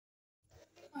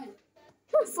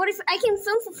I can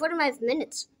film for 45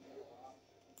 minutes.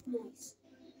 Nice.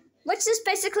 Which is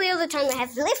basically all the time I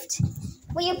have left.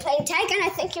 We are playing tag, and I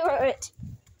think you're it.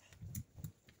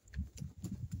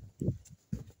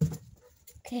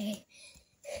 Okay.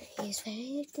 He's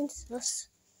very against us.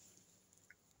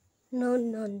 No.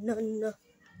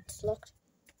 It's locked.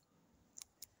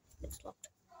 It's locked.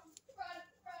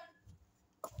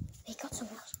 He got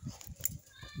somewhere else.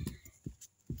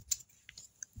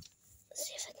 Let's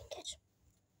see if I can catch him.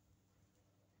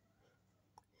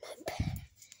 Nope.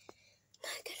 No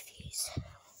good views.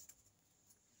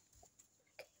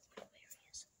 Okay, I wonder where he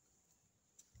is.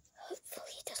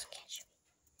 Hopefully he doesn't catch me.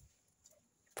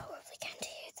 Probably can't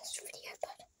hear this video,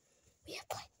 but we are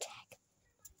playing tag.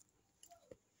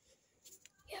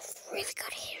 You have really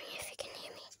good hearing if you can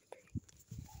hear me.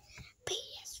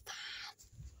 PS5.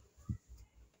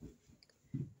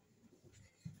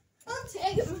 I'll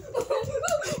tag him.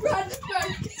 Run.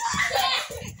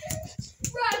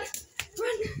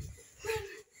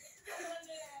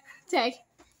 Tag.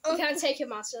 You can't take him,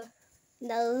 Master.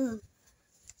 No.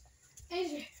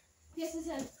 Andrew, yes, it's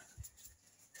him.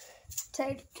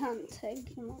 Tag can't take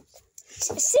him out.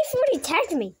 Sif already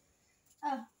tagged me.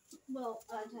 Oh, well,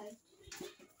 I tagged.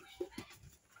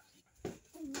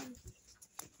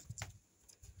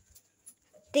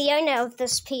 The owner of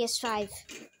this PS5.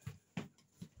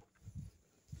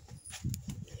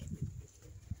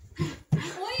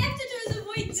 All you have to do is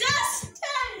avoid just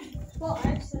 10! Well,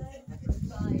 actually,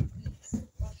 5.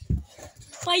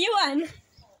 Well, you won.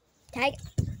 Tag.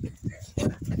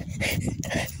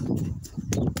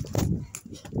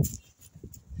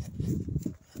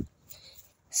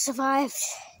 Survived.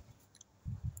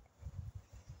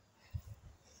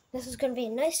 This is going to be a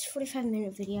nice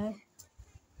 45-minute video.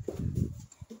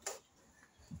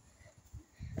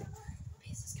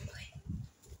 This is complete.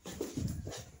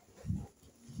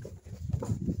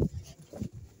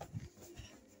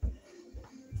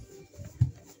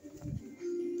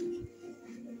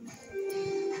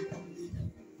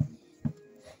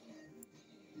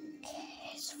 Okay,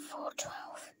 it's 4:12.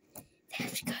 They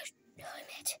have to go home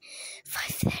at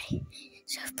 5:30,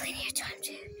 so I have plenty of time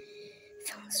to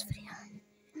film this video.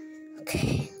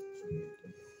 Okay.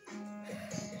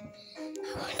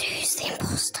 I wonder who's the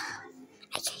imposter.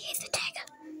 AKA the tagger.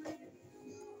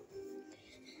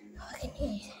 Oh, I can hear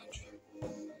you, Andrew.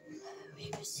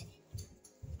 Where is he?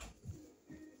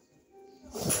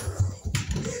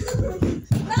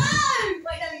 No!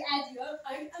 Wait, no, Andrew.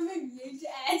 I'm immune to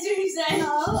Andrew's end.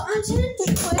 No, I'm trying to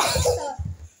do stuff.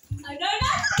 I know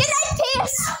that. Good night,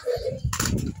 Pierce!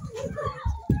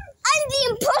 I'm the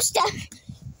imposter!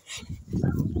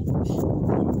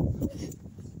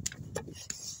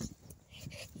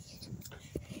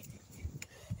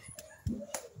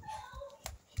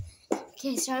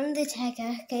 Okay, so I'm the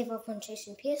tagger. Gave up on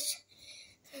chasing Pierce.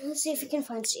 Let's see if we can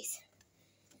find Seth.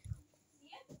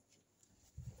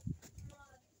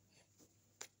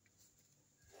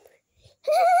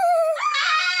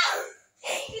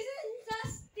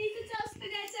 These are just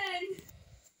spaghetti.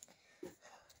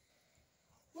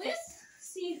 Where's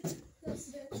Steve?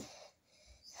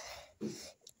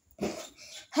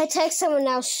 I tagged someone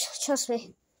else, trust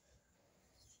me.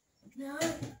 No.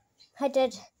 I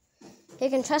did. You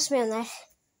can trust me on that.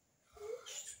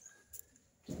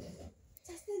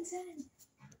 Justin 10.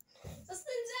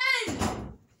 Justin 10!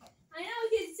 I know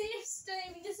his Z's don't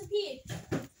even disappear.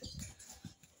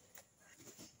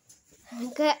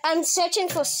 Okay, I'm searching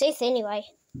for Seth anyway.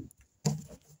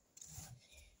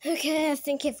 Okay, I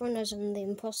think everyone knows I'm the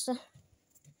imposter.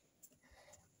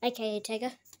 AKA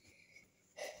Tagger.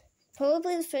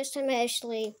 Probably the first time I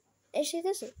actually this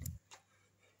isn't.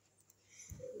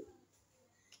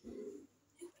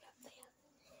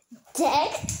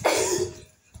 Tag?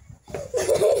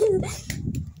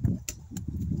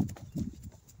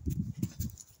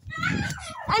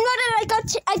 I'm not.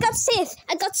 I got Seth.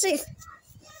 I got Seth.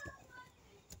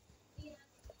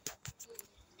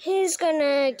 He's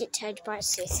gonna get tagged by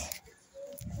Seth.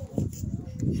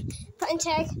 Button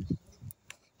tag.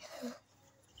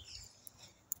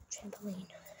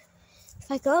 Trampoline. If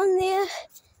I go in there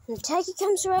and the taggy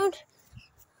comes around.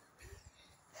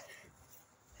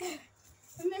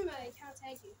 Remember, I can't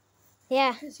tag you.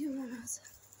 Yeah. Because you're my master.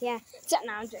 Yeah. So,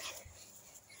 no, I'm joking.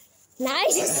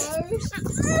 Nice.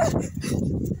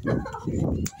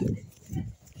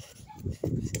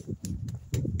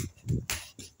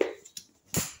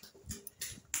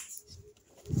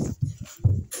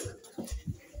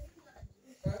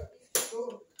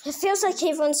 It feels like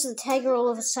everyone's the tagger all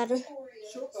of a sudden.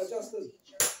 Sure, Justin.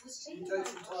 You take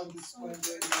some time to explain how the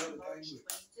game works.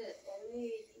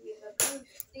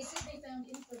 They said they found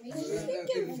information. They'll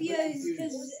give you videos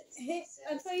because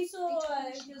I probably saw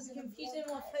he was confusing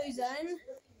what who's in.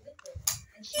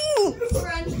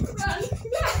 Run!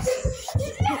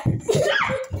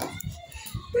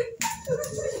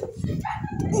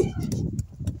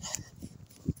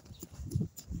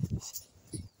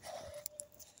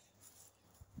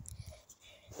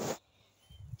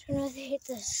 I don't know if they hate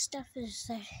the stuff is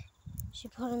that she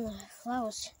put on the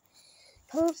flowers.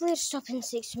 Probably to stop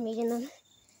insects from eating them.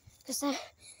 Because they're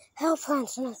hell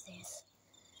plants, not this.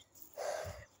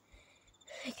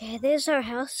 Okay, there's our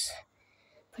house.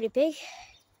 Pretty big.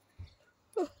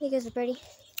 Oh, there goes a birdie.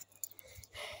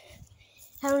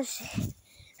 How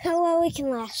well we can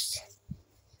last.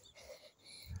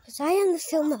 Because I am the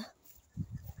filmer.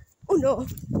 Oh no.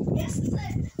 Yes,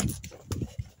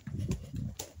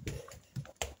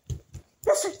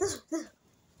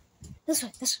 This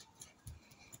way.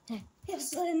 There.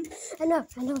 yes, Lynn. I know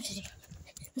what to do.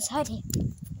 Let's hide here.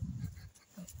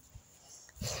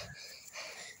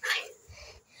 Hi.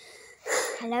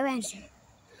 Hello, Andrew.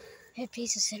 Here,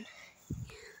 please listen.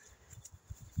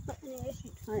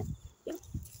 Yep.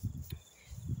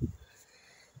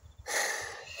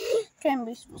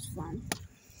 Cambridge was fun.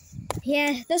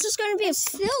 Yeah, this is going to be a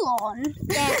Still on.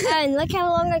 yeah, and look how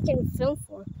long I can film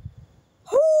for.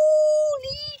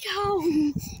 Holy cow!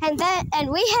 And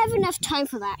we have enough time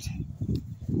for that.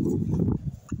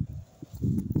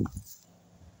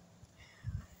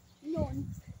 None.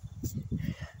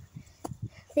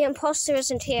 The imposter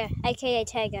isn't here, aka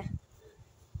Tiger.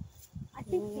 I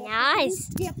think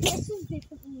Nice. Yeah, this is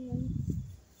different.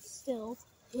 Still.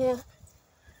 Yeah.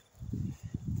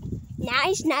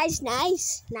 Nice.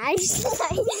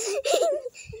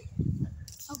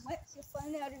 Oh, what's your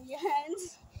phone out of your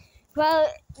hands? Well,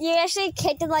 you actually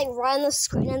kicked it like right on the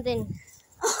screen and then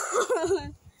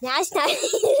nice.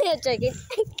 Joking.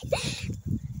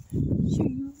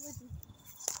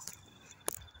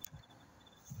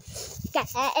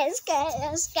 Gas.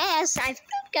 I've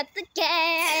got the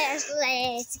gas.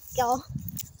 Let's go.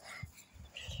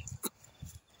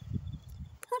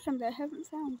 Gosh, they haven't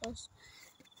found us.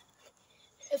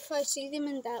 If I see them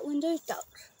in that window, duck.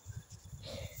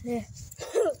 Yeah.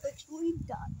 Literally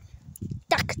duck.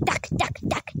 Duck.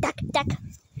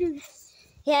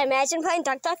 Yeah, imagine playing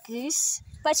duck, goose,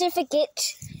 but you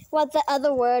forget what the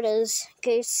other word is,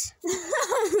 goose.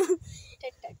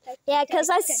 Yeah, because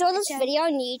I saw this video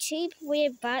on YouTube where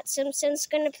Bart Simpson's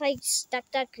going to play duck,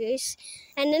 goose,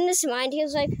 and in his mind he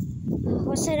was like,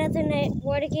 what's that other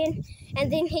word again?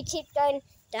 And then he kept going,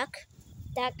 duck.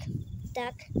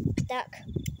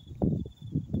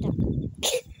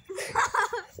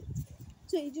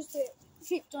 So you just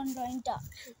kept on going duck.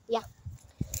 Yeah.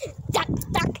 Duck.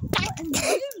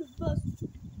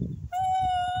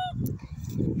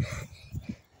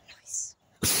 Nice.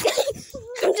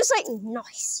 I'm just like,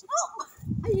 nice. Oh,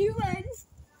 are you in?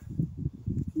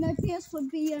 No, PS would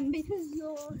be in because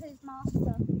you're his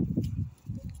master.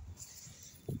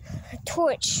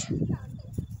 Torch.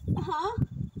 Uh-huh.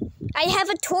 I have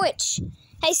a torch.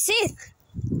 Hey, Seth.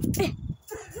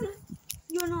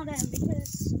 You're not in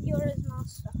because you're his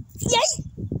master. Yay!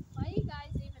 Why do you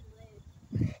guys even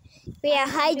live? We are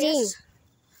hiding.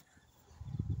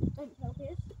 Don't tell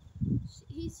Pierce.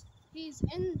 He's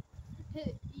in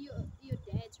your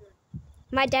dad's room.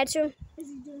 My dad's room. Is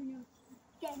he doing your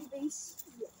database?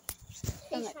 Yeah.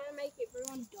 He's trying to make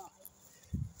everyone die.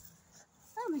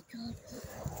 Oh my god.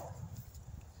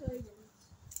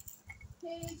 So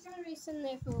he's gonna be sitting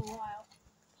there for a while.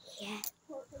 Yeah.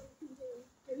 What we can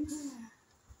do?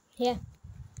 Yeah.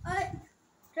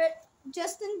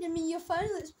 Justin, give me your phone.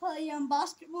 Let's play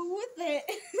basketball with it.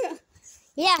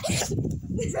 Yeah.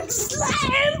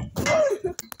 Slam!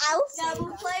 Ow. Now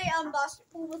we'll play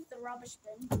basketball with the rubbish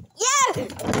bin. Yeah.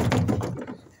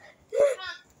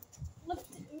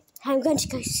 Lift it. I'm going to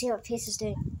go see what Pierce is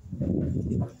doing.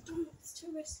 It's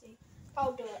too risky.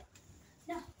 I'll do it.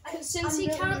 No, Since he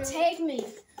can't tag me,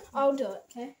 I'll do it,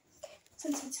 okay?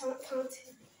 Since he can't tag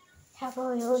me. How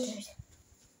about we all do it?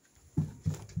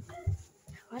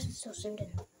 Why is it so soon?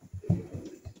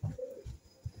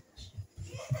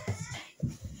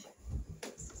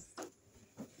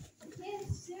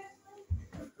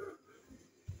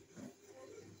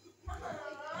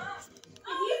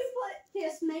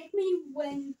 Yes, make me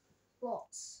win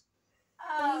lots.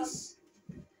 Please.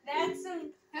 That's How do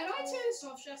I turn this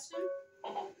off, Justin?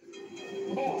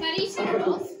 How do you turn it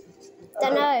off?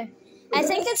 Don't know. I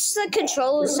think it's the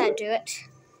controllers that do it.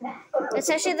 It's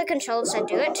actually the controllers that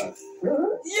do it.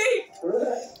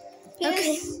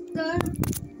 Okay. Don't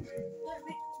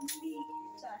make me.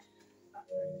 Sorry.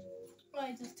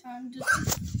 Wait, this time just.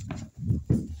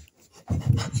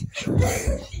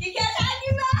 You get out of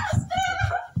your mouth!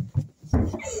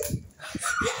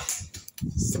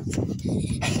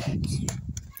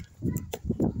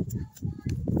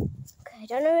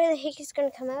 heck he's going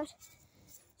to come out.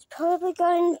 He's probably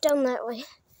going down that way,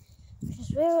 which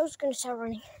is where I was going to start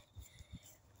running.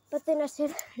 But then I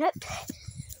said, nope.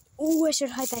 Ooh, I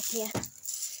should hide back here.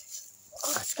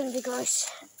 Oh, it's going to be gross.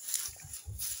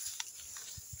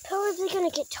 Probably going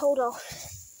to get told off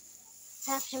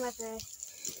after my bird.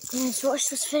 Let's watch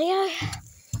this video.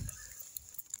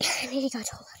 I need to go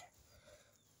toilet.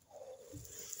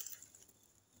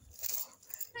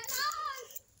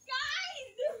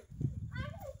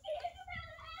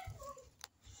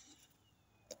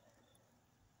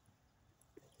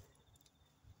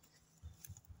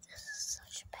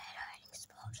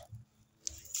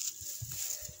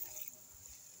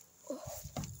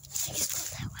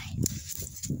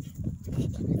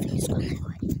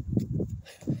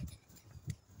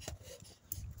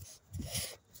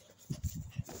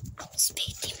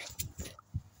 Speed demon.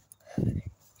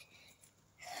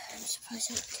 I'm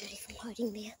surprised I'm dirty from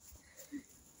hiding there.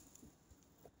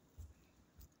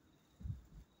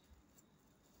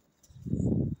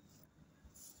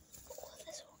 Oh,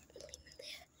 there's a lemon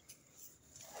there.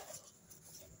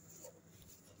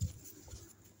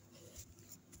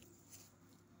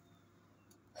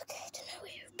 Okay, I don't know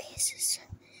where your base is,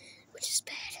 which is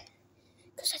bad,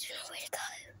 because I don't know where to go.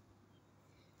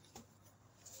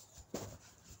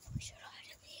 We should hide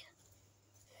in here.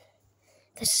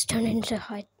 This is turned into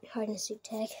hide and seek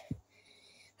tag. I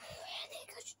need to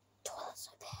go to the toilet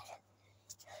so bad.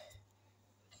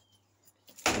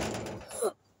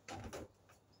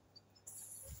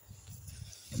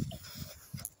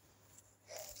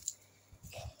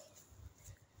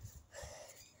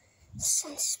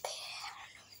 Sense spear. I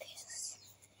don't know what this is.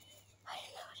 I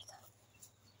don't know where to go.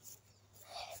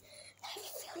 I have a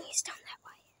feeling he's down that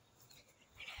way.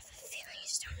 And I have a feeling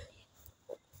he's down here.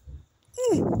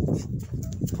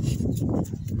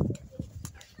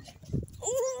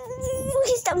 Ooh,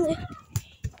 he's down there.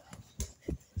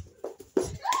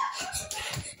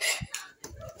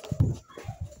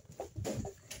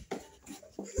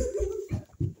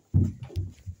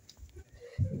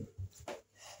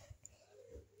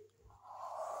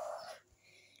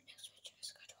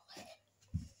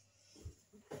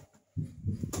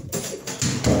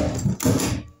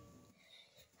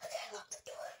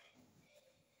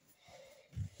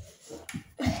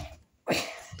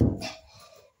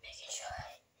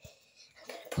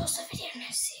 Pause the video and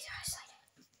I'll see you guys later.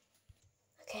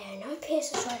 Okay, I know Pierce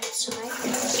is right outside.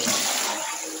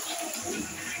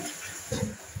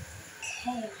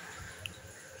 Okay.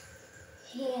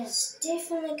 He is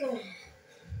definitely gonna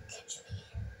catch me.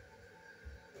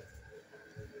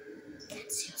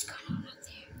 Can't see what's going on up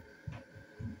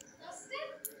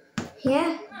there.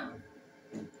 Yeah?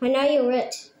 I know you're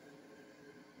it.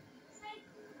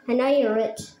 I know you're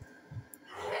it.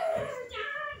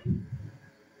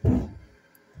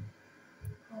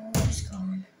 He's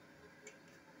gone.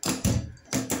 But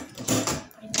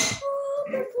he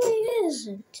probably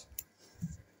isn't.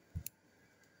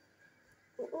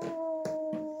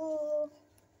 Ooh.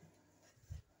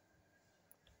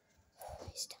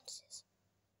 He's downstairs.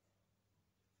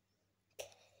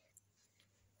 Okay.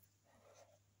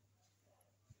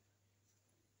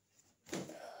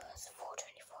 It's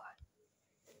 4:24.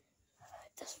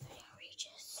 This video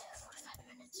reaches 45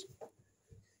 minutes.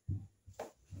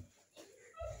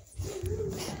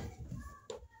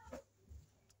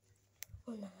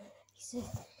 Oh no,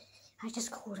 I just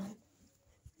called him.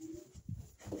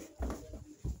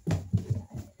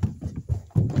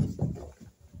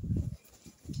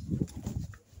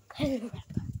 I don't know where to go.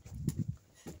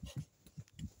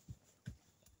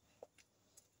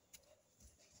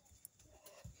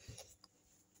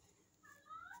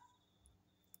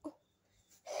 Oh.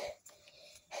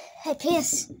 Hey,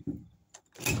 Pierce.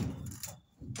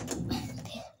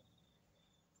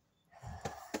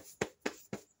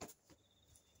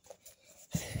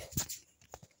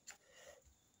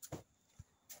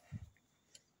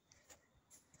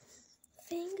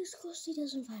 Fingers crossed he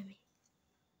doesn't find me.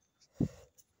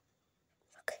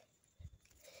 Okay.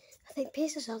 I think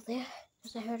Pierce is out there,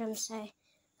 because I heard him say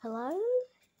hello,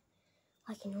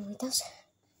 like he normally does.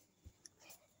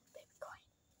 Okay, baby, quiet.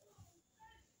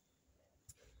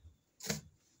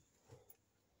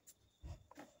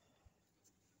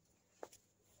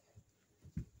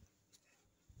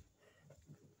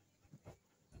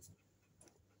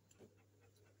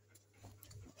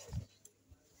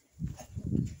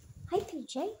 Hi,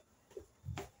 PJ.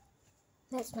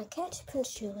 That's my cat,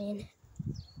 Prince Julian.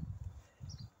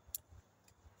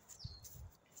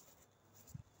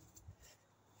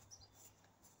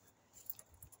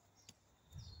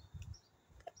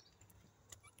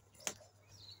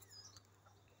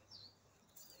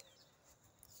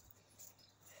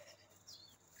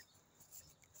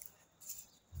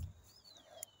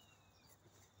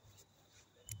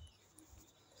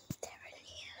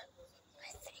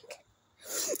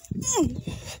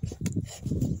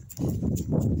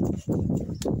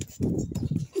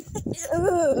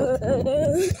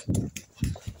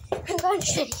 I'm going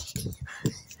straight.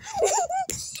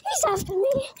 He's after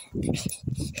me.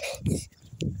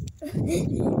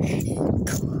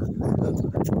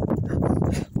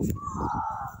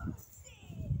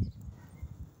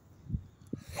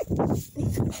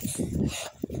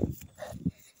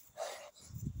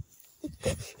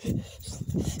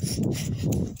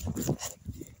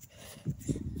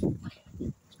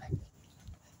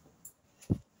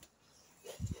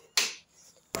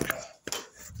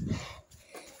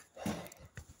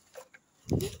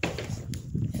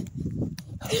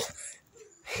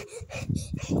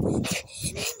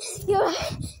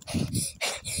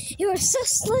 You're a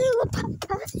sus little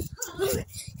papa.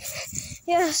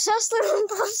 You're a sus little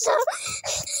papa.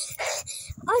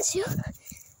 Aren't you?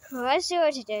 Oh, I see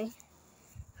what you're doing.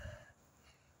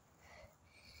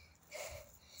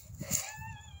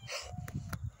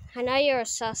 I know you're a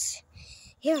sus.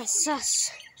 You're a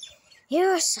sus.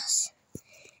 You're a sus.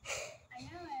 I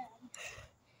know I am.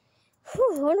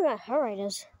 Whew, what are my heart rate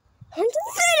is?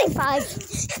 135.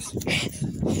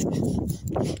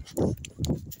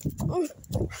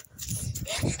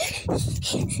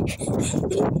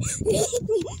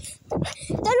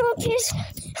 Don't know, please.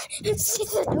 Let's see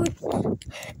the door.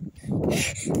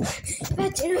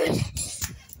 Back to it.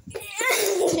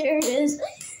 There it is.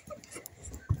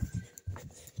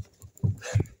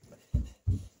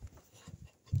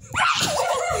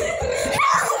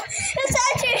 It's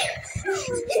actually.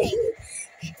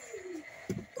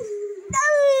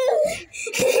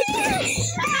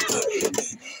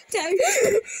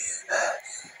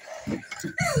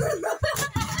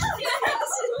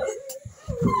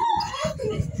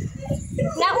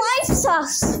 Now life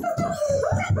sauce.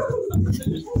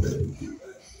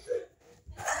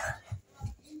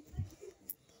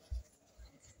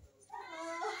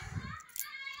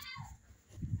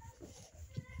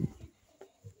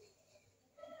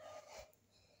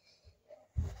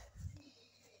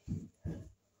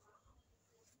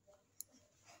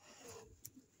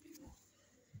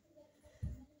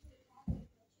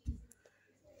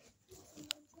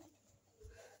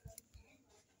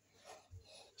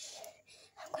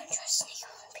 I'm going to try to sneak on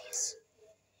one piece.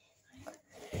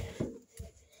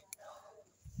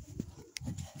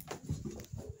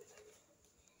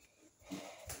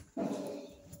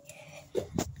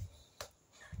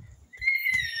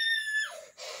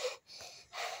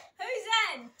 Who's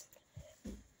in?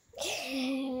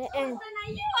 And When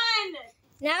are you in?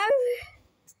 now,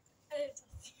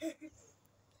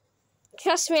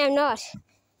 trust me, I'm not.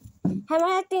 Am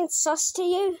I acting sus to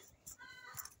you?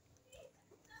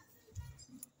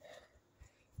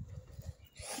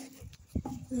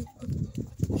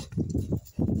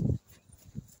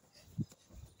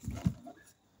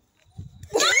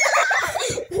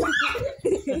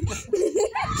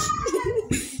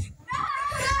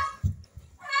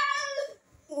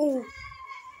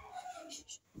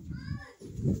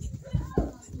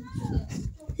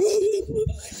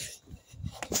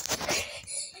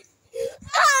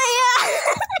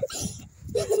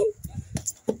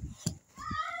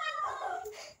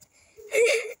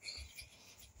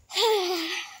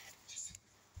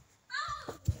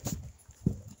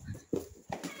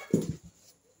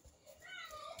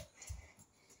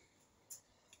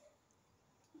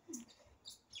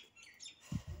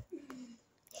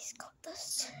 He's got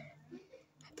this.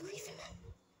 I believe in him.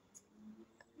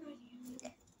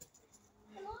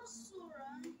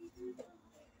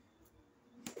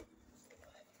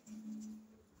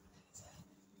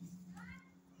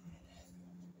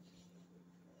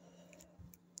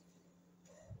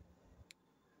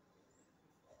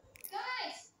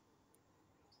 Guys!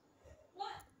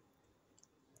 What?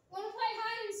 Want to play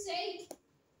hide and seek?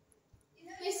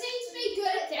 You seem to be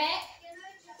good at that.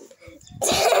 Do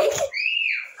you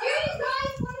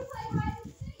guys want to play hide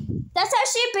and seek? That's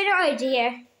actually a better idea.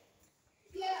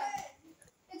 Yeah.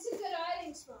 It's a good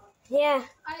hiding spot. Yeah.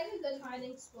 I have a good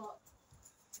hiding spot.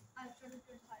 I've got a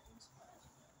good hiding spot.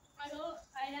 I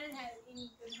don't have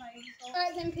any good hiding spot.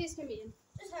 Alright, then please come in.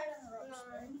 Just hide on the rock.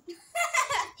 No.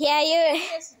 Yeah, you.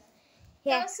 Yes.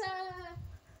 Yeah. Just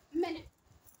a minute.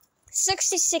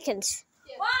 60 seconds.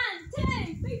 1,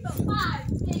 2, 3, 4, 5,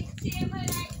 6, 7,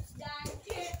 8, 9,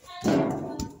 10, 11,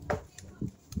 12.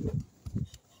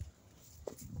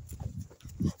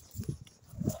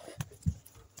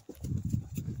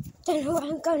 Don't know where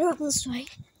I'm going wrong this way.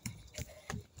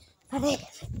 But hey.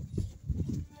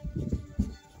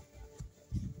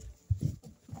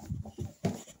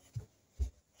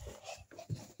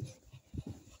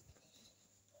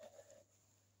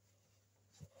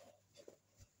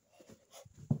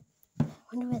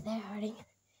 wonder where they're hiding.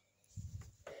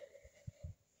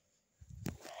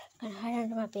 I'm gonna hide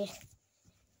under my bed.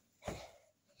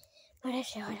 Might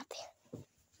actually hide up there.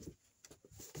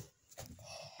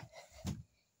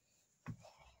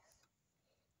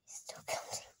 He's still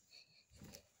counting.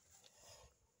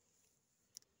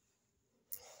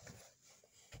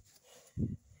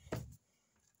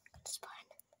 Got his spine.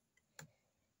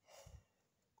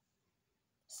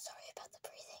 Sorry about the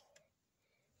breathing.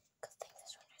 Good thing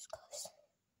this window's closed.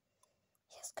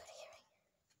 He has good hearing.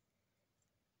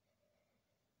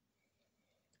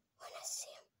 When I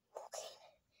see him walking,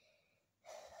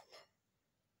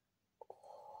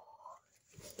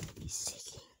 he's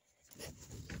seeking.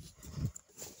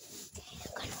 Okay,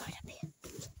 I'm gonna hide up here.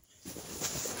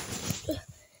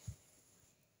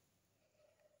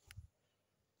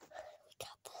 We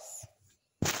got this.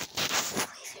 I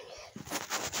believe in you.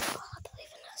 Oh, I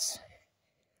believe in us.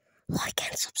 Like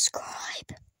and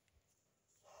subscribe.